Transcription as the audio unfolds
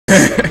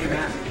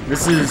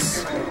This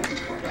is...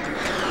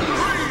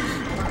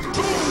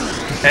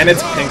 And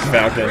it's Pink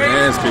Falcon.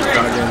 And it's Pink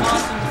Falcon.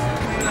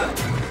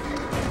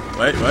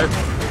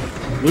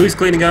 What? Louis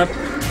cleaning up.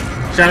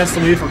 Shout out to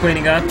Louis for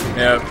cleaning up.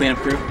 Yeah, clean up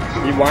crew.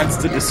 He wants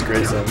to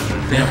disgrace him.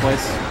 Clean up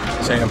place.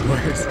 Clean up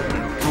place.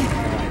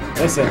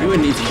 Listen, You would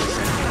need to.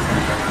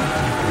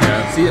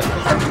 Yeah. See,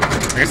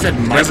 like I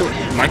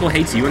said, Michael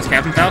hates you and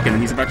Captain Falcon,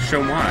 and he's about to show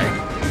him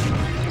why.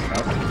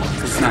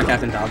 It's not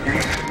Captain Falcon.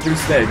 True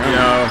steak.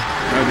 No,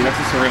 dude, that's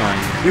the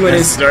storyline. You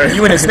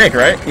win his snake,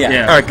 right?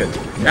 Yeah. Alright, good.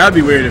 That would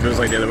be weird if it was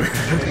like the other way.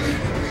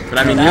 But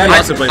I mean, you can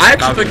also play I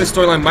actually think the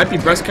storyline might be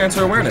breast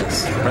cancer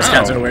awareness. breast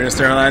cancer awareness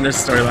storyline. There's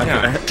a storyline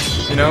for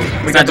that. You know,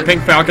 we got the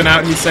Pink Falcon out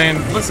and he's saying,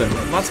 listen,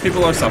 lots of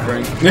people are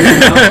suffering.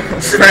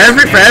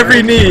 for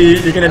every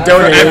need, you're gonna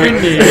donate. For every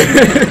need.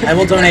 I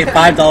will donate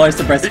 $5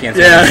 to breast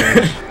cancer.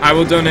 Yeah. I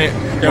will donate.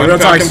 Yeah, one real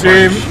talk,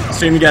 Falcon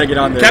stream, you gotta get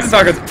on this. Captain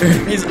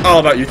Falcon, he's all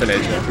about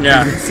euthanasia.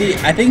 Yeah. See,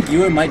 I think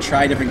you might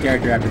try a different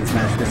character after this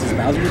match because his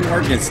Bowser didn't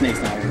work and his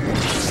Snake's not working.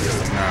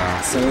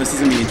 So this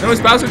is immediate. No, his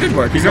Bowser did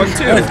work. He's on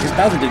two. No, his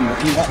Bowser didn't work.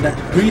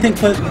 Who do you think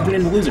put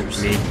in the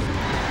losers? Me.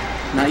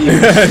 Not you.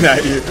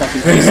 Not you.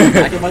 Fucking face in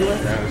the back, by the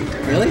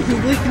way? Really? Who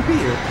beat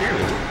you?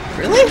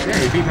 Really? Yeah,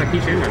 he beat my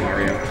Peach and my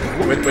Mario.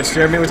 Which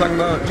Jeremy we're talking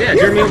about? Yeah,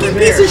 Jeremy over You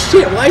there. piece of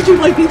shit! Why'd you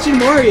like Peach and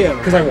Mario?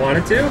 Because I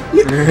wanted to.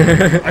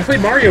 I played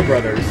Mario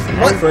Brothers.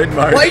 I played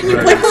Mario. Why didn't you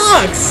play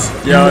Fox?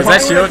 Yo, is that Why would I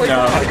shield? play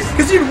No. Fox?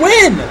 Because you'd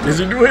win! Because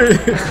you do it.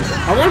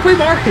 I want to play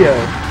Mario.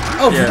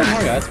 Oh, Yeah. you play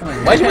Mario, that's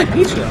fine. Why'd you like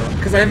Peach though?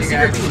 Because I have a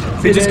secret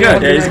Peach. Peach is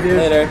good. Yeah, he's,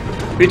 Later.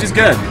 Peach is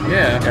good.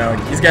 Yeah. yo,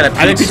 he's got a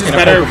I think Peach is and a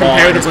better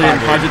Pokeball in his comparatively in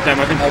pocket. Project Them,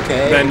 I think,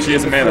 Okay. than she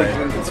is in Melee.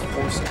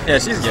 Yeah,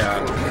 she's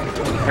yeah.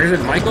 Like I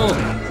said, Michael's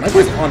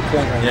on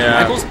point right Yeah.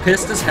 Michael's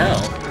pissed as hell.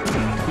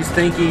 He's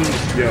thinking,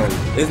 Yo.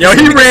 now. Yo,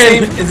 he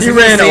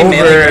ran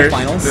Melee over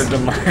finals. the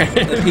line.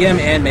 The PM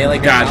and Melee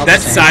God, finals that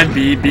the same. side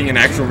B being an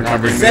actual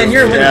recovery Zen, move.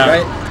 you're winning,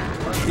 Yeah.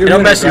 right? It'll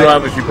mess you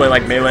up if you play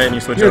like Melee and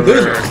you switch You're over.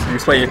 losers. Or you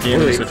play your team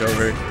and you switch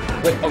over.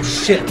 Wait, oh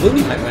shit,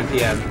 Louis might win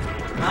PM.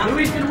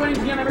 Louis been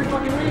winning PM every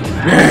fucking week.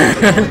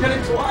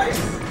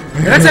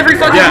 That's every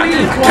fucking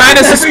week. Kind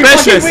of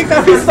suspicious.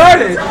 That we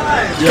started.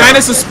 Kind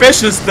of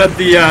suspicious that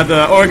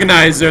the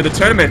organizer of the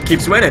tournament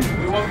keeps winning.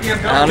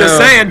 I don't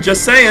know.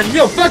 Just saying.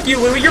 Yo, fuck you,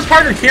 Louis. Your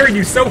partner carried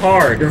you so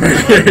hard.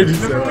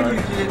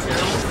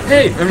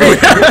 Hey,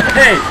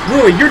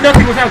 Louis, you're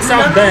nothing without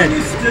South Bend.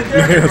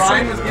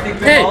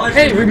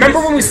 Hey, remember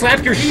when we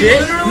slapped your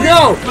shit?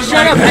 No,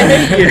 shut up. I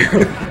hate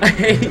you. I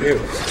hate you.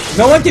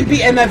 No one can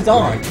beat MF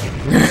Dog.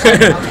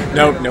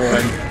 Nope, no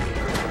one.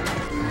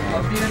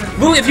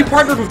 Louis, if you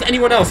partnered with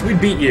anyone else, we'd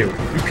beat you.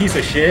 You piece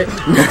of shit.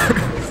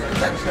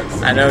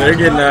 I know they're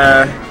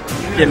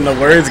getting the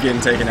words getting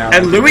taken out.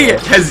 And Louis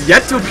has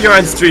yet to appear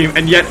on stream,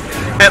 and yet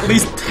at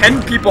least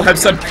 10 people have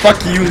said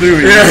 "fuck you,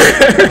 Louis"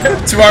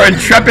 to our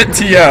intrepid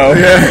TO.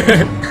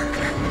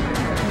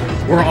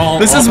 We're all.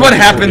 This is awful what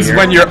people happens here.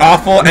 when you're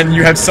awful and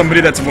you have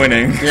somebody that's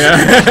winning.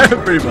 Yeah,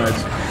 pretty much.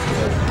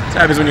 It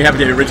happens when you have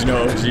the original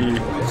OG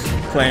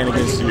playing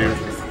against you.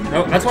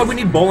 No, that's why we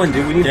need Bolin,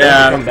 dude. We need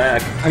Yeah. Bolin to come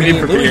back. I mean,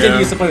 for Louis PM. did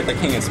used to play with the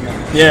King of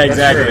Smash. Yeah,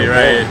 exactly,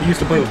 right. He used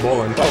to play with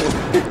Bolin.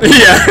 Yeah,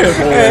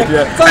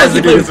 yeah. It's not As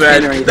like the he game plays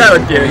Ken or anything. that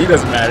would, yeah, he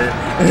doesn't matter.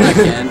 Not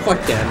Ken.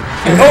 Fuck Ken.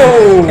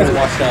 Oh! Ken's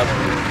washed up.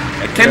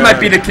 Ken might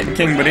be the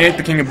king, but he ain't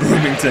the king of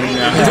Bloomington.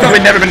 He's probably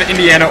never been to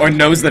Indiana or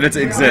knows that it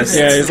exists.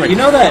 Yeah, he's like, You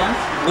know that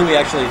Louis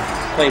actually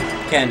played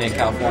Ken in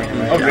California,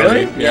 right? Oh,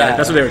 really? Yeah,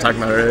 that's what they were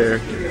talking about earlier.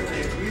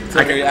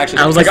 So he actually,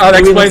 I was like, because oh,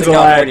 that Louis lives explains in a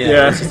lot, California,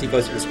 yeah. It's just he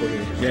goes to the school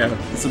here.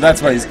 Yeah, So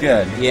that's why he's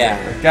good. Yeah.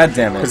 God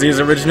damn because it. he's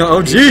original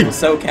OG.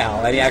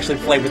 SoCal, and he actually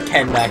played with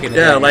Ken back in the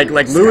Yeah, day.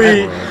 like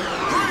Louis.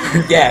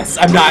 Yes,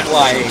 I'm not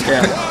lying.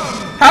 Yeah,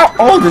 How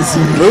old is he?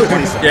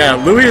 yeah.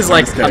 Louis is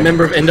like a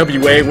member of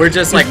NWA. We're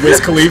just like Wiz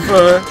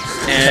Khalifa,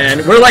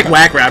 and we're like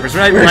whack rappers. We're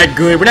not even like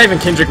good. We're not even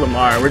Kendrick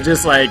Lamar. We're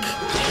just like.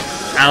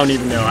 I don't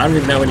even know. I don't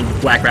even know any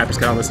whack rappers.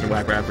 Cause I don't listen to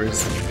whack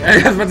rappers. I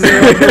was about to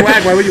say, we're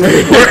whack. Why would you?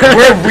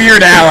 We're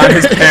Weird Al on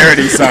his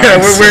parody songs. Yeah,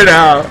 we're Weird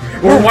Al.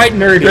 We're white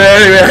nerdy.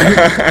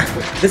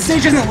 This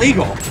stage isn't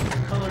legal.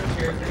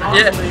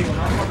 Yeah.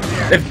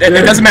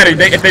 It doesn't matter.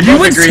 If they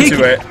both agree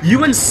to it.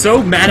 Ewan's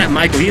so mad at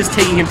Michael. He is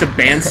taking him to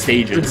banned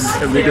stages.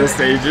 Illegal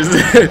stages.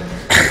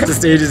 The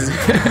stages.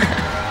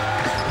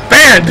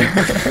 Banned!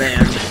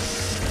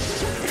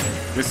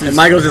 This And is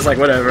Michael's just like,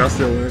 whatever, I'll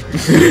still win.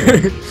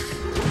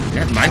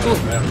 yeah,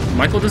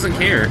 Michael doesn't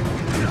care.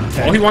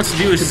 All he wants to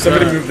do is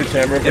Somebody move the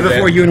camera for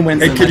Before Dan. Ewan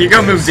wins Hey, the can you mic.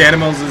 go move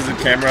Danimals'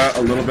 camera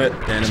a little bit?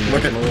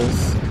 Look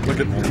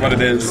at what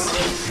it is.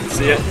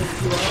 See it?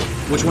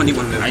 Which one do you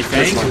want to move? I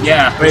think.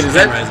 Yeah. Wait, is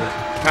that? Camera is it?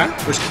 Huh?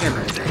 Which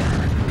camera is it?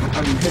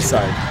 On his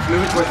side.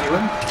 Move it towards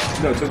Ewan?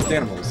 No, towards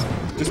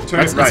Danimals. Just turn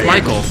That's it right.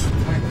 Michael.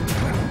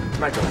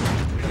 Michael.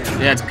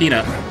 Yeah, it's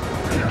Peanut.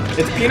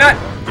 It's Peanut?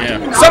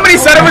 Yeah. Somebody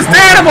said it was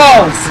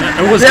Danimals!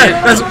 It was.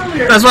 Yeah,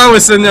 that's why I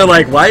was sitting there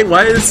like, why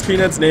is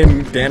Peanut's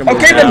name Danimal?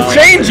 Okay, then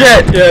change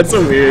it! Yeah, it's so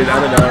weird. I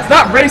don't know. It's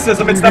not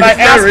racism, it's that I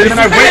asked and then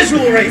I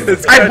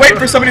wait. I wait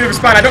for somebody to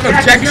respond. I don't know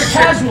jack shit.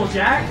 Casual,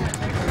 Jack.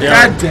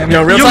 God damn it.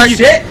 Yo, real You talk.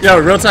 shit. Yo,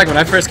 real talk. When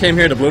I first came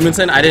here to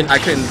Bloomington, I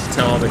couldn't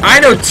tell all the. I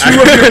know 2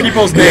 of your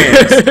people's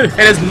names. It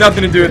has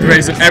nothing to do with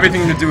race and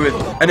everything to do with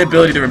an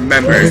ability to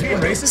remember.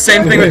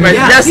 Same thing with my.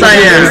 Yes, I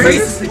am.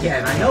 Racist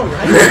again, I know,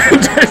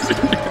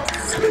 right?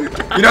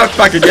 You know what?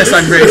 Fuck it. Yes,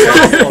 I'm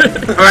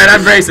racist. All right,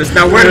 I'm racist.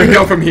 Now where do we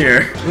go from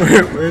here?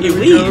 Where do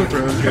we go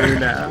from here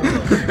now?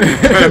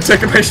 Right, I'm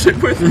taking my shit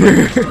with me.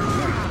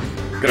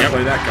 Gonna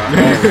play that card.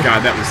 Oh god,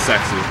 that was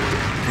sexy.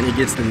 And he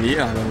gets the knee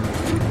on him.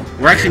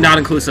 We're actually not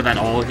inclusive at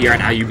all here at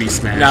IUB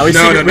Smash. No, we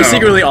No.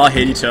 secretly all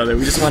hate each other.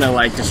 We just want to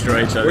like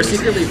destroy each other. We're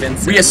secretly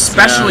Vincent. We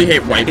especially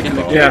hate white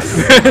people. Yeah.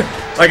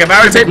 Like if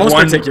I were to pick Most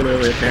one,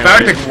 particularly, if I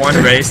were to pick one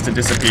race to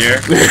disappear,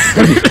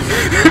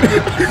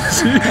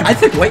 I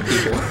think white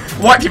people.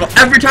 white people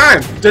every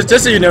time. Just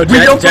so you know, We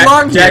don't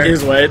belong Jack here.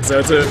 is white, so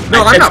it's a.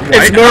 No, I'm not white.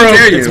 It's more How of,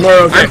 dare you? It's more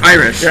of. I'm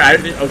Irish. You're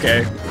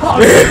okay.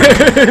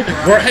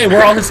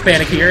 We're all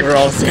Hispanic here. We're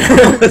all.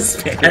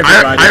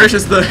 Everybody. Irish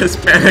is the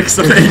Hispanics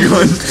of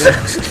England.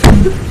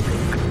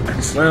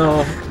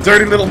 Well,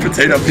 Dirty little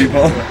potato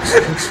people.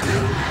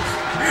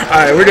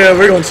 alright, we're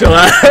gonna chill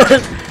out.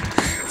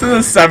 To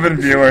the 7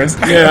 viewers.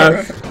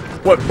 Yeah.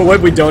 But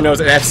what we don't know is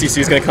that FCC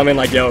is gonna come in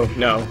like, yo,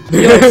 no.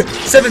 Yo,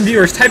 7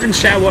 viewers, type in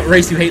chat what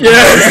race you hate. Yeah.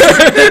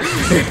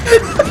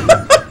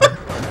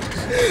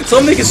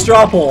 Someone make a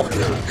straw poll.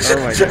 Oh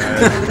my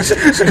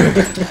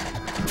god.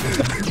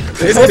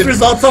 Post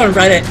results on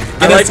Reddit.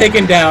 Get like- us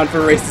taken down for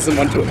racism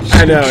on Twitch.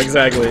 I know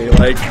exactly.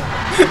 Like,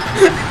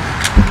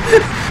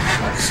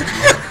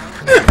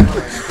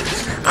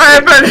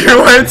 I've been here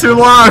way too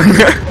long.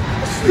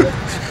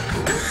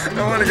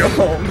 I want to go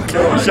home.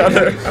 Kill each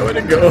other. I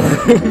wanna go.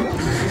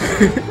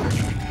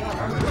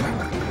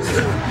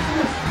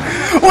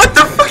 What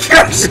the fuck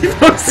are you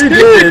supposed to He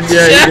do? did,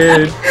 yeah,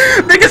 he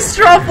did. Make a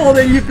straw poll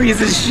then, you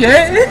piece of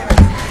shit.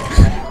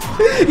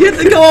 You have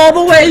to go all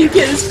the way. You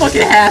can't just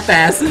fucking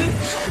half-ass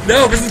it.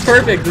 No, this is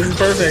perfect. This is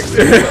perfect.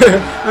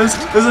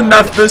 There's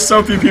enough. There's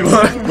so few people.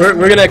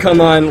 We're gonna come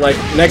on like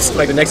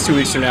the next 2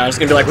 weeks from now. It's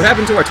gonna be like, what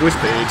happened to our Twitch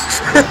page?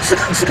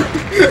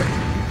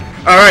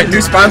 Alright, new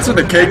sponsor,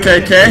 the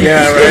KKK.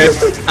 Yeah, right.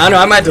 I don't know.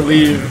 I might have to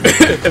leave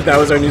if that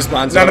was our new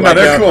sponsor. No, Like,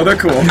 they're yo, cool. They're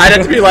cool. I'd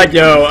have to be like,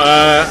 yo,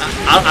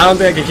 I don't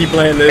think I can keep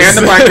playing this. And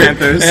the Black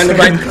Panthers. And the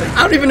Black.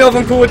 I don't even know if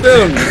I'm cool with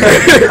them.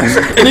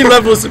 Any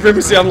level of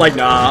supremacy, I'm like,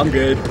 nah, I'm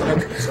good.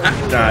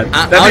 God,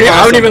 I that'd be don't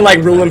awesome. even like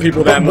ruling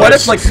people that What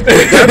much. if, like,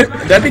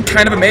 that'd be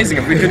kind of amazing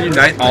if we could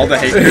unite all the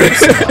hate groups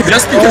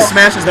just because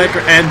Smash is that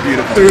and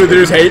beautiful.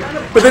 there's hate?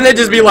 But then they'd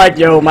just be like,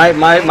 yo, my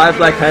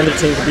Black Panther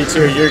team could beat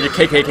your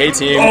KKK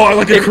team. Oh, I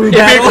like a crew It'd be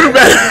a battle. crew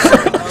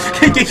battle.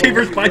 KKK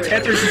versus Black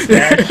Panthers is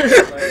Smash.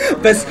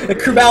 Best the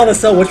crew battle to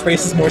sell which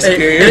race is more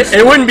superior.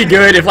 It wouldn't be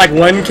good if like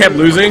one kept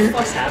losing.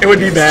 It would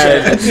be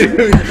bad.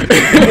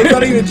 It's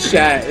not even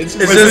chat. It's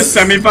just Was this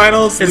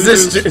semifinals? Is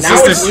this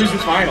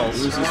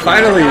finals.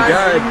 finally,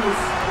 God?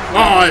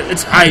 Oh,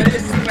 it's hype.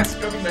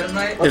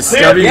 It's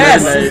Stubby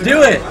yes, Midnight. let's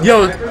do it.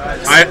 Yo,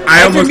 I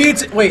Hyper almost.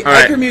 Mewtwo. Wait, All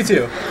right. Hyper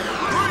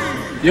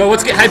Mewtwo. yo,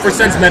 let's get hype for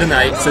Sense Meta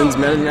Knight. Since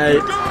Meta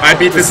Knight. I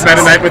beat this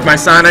Meta Knight with my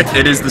Sonic.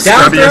 It is the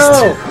Down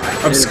scrubbiest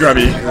throw. of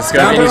scrubby. Let's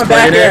Down go. throw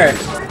back air.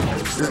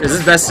 Is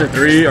this best of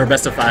 3 or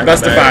best of 5?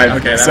 Best of 5.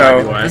 Okay, that So,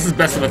 might be why. This is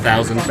best of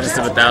 1,000. Best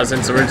of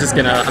 1,000. So I'm just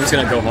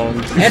gonna go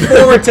home. And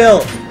forward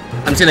tilt.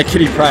 I'm just gonna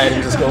kitty pride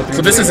and just go through.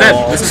 So this the is it.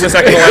 wall This is the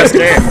second to last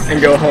game.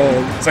 and go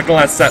home. Second to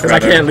last set, Cause I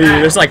rather. can't leave.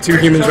 There's like 2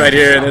 humans right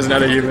here, and there's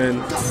another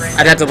human.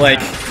 I'd have to like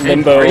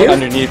limbo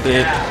underneath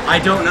it. I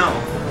don't know.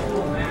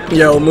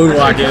 Yo,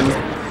 moonwalking.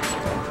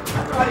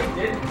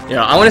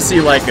 Yo, I want to see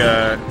like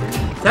a.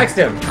 Text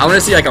him. I want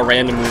to see like a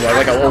random moonwalk,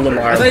 like a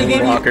Olimar thought you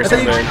gave me- moonwalk or I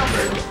thought you-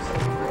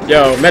 something.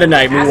 Yo, Meta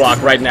Knight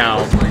moonwalk right now.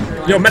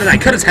 Yo, Meta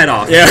Knight, cut his head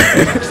off. Yeah,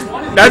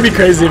 that'd be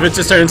crazy if it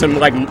just turned into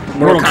like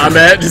Mortal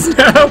Kombat just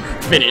now.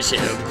 Finish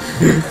him.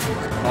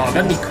 Oh,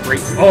 that'd be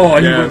great. Oh,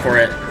 you Yeah. went for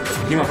it.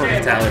 He went for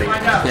fatality.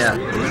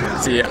 Yeah.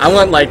 See, I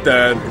want like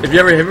the. Have you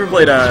ever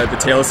played the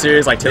Tales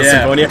series, like Tales Yeah.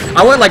 Symphonia?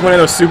 I want like one of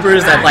those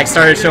supers that like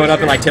started showing up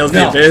in like Tales of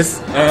the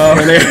Abyss. Oh.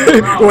 When they,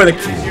 or the.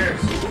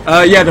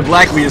 Yeah, the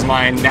black Wii is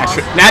mine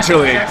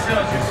naturally.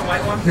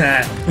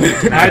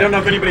 I don't know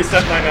if anybody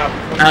set mine up.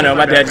 I don't know.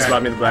 My dad just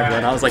bought me the black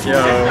one. I was like, yo,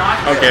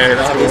 okay,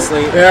 that's cool.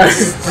 Obviously. Yeah.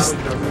 Just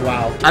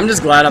wow. I'm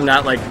just glad I'm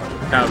not like.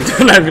 No, we're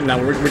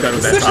done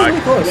with that It's actually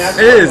really talk. close.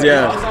 It is,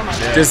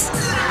 yeah. Just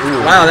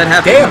wow, that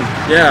happened. Damn.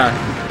 Yeah.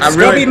 I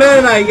Scrubby really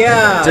Meta Knight,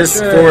 yeah. just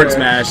sure. forward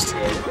smashed.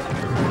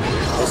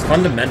 Those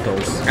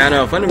fundamentals. I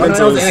know Fundamentals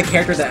fundamentals. and a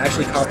character that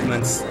actually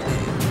complements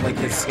like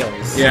his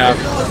skills. Yeah,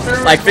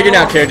 like figuring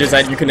out characters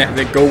that you can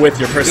that go with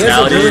your He has a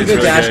personality. really is good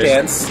really dash good.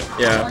 dance.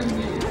 Yeah,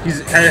 He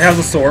has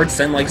a sword,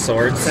 send like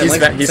swords. He's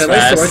fast, He's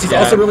fast, He's yeah.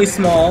 also really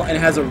small and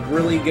has a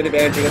really good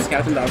advantage against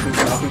Captain Falcon.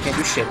 Falcon can't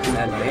do shit in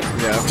that night.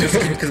 yeah.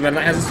 Because Meta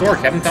Knight has a sword.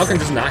 Captain Falcon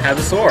does not have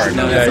a sword.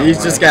 No, Yeah, that's he's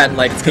not just why. got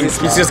like pink,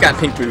 he's just got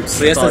pink boots.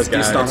 So he has That's all to he's do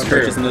got. stomp It's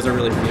approaches, true. and those are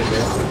really good.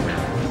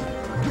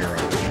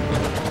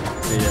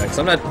 Yeah, because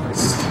I'm not.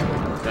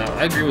 No, I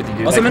I agree with you,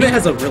 dude. Also, Like, Meta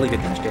has a really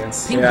good dash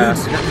dance. Pink Yeah.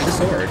 boots do not need a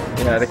sword.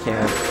 Yeah, they can.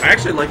 I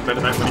actually liked Meta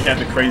Knight when he had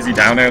the crazy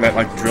down air that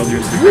like drilled you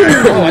into the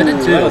ground Oh, I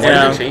did too. I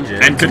Yeah. didn't change it.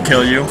 and could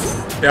kill you.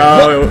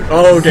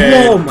 Oh,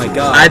 okay. Oh my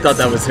god. I thought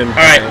that was him.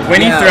 Alright,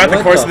 Winnie Yeah, throughout the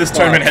what course the of this fuck?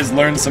 tournament has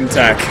learned some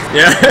tech.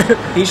 Yeah.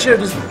 He should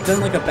have just done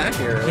like a back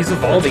air. He's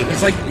evolving.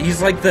 He's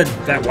like that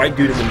white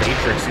dude in the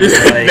Matrix. Who's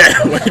like,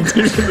 That white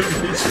dude in the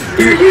beach.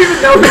 You even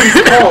know who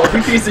he's called,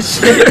 you piece of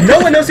shit. no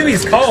one knows who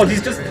he's called.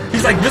 He's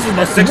like, this is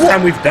the 6th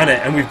time we've done it,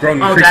 and we've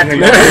grown Oh, increasingly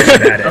more that's-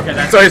 efficient at it. Okay,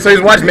 that's So he's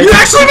watching You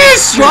Matrix. actually made a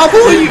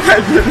trouble? You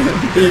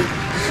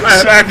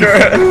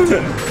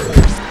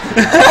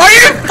Are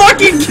you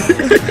fucking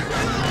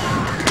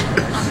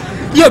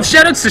Yo,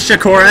 shoutouts to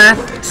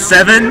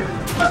Shakora7.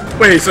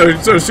 Wait, so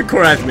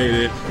Shakorath made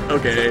it.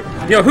 Okay.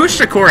 Yo, who's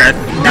Shakorath?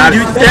 Not,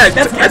 yeah,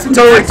 that's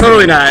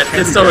totally not.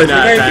 It's totally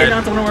not. gotta get that.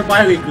 down to one of our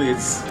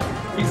bi-weeklies.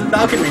 He's a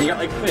Falcon man, he got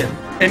like 5th.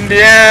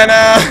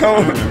 Indiana?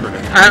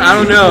 I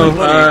don't know. He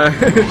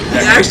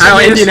actually Oh,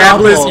 made a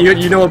Indianapolis. straw poll.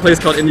 You know a place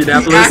called He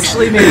Indianapolis?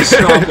 actually made a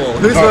straw poll.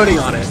 Who's voting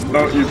on it?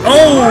 Vote you.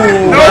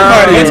 Oh!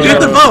 Nobody. It's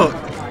good to vote.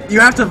 You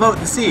have to vote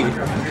to see.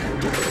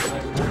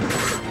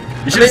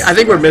 I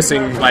think we're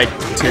missing like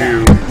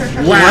 2.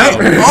 Wow.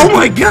 Oh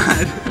my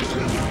god!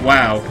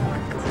 Wow.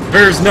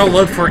 There's no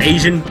love for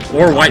Asian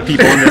or white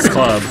people in this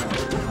club.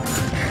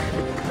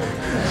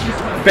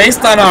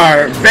 Based on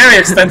our very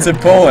extensive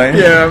polling.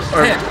 Yeah.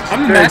 Hey,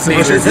 I'm math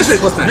major. This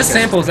is what's This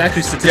sample is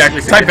actually Yeah,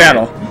 statistically type significant.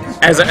 battle.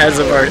 As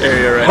of our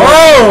area right now.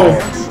 Oh!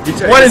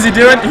 What is he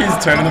doing? He's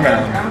turning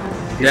around.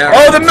 Yeah.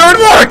 Oh, the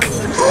moonwalk!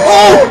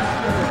 Oh!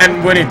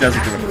 And Winnie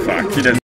doesn't give a fuck. He doesn't.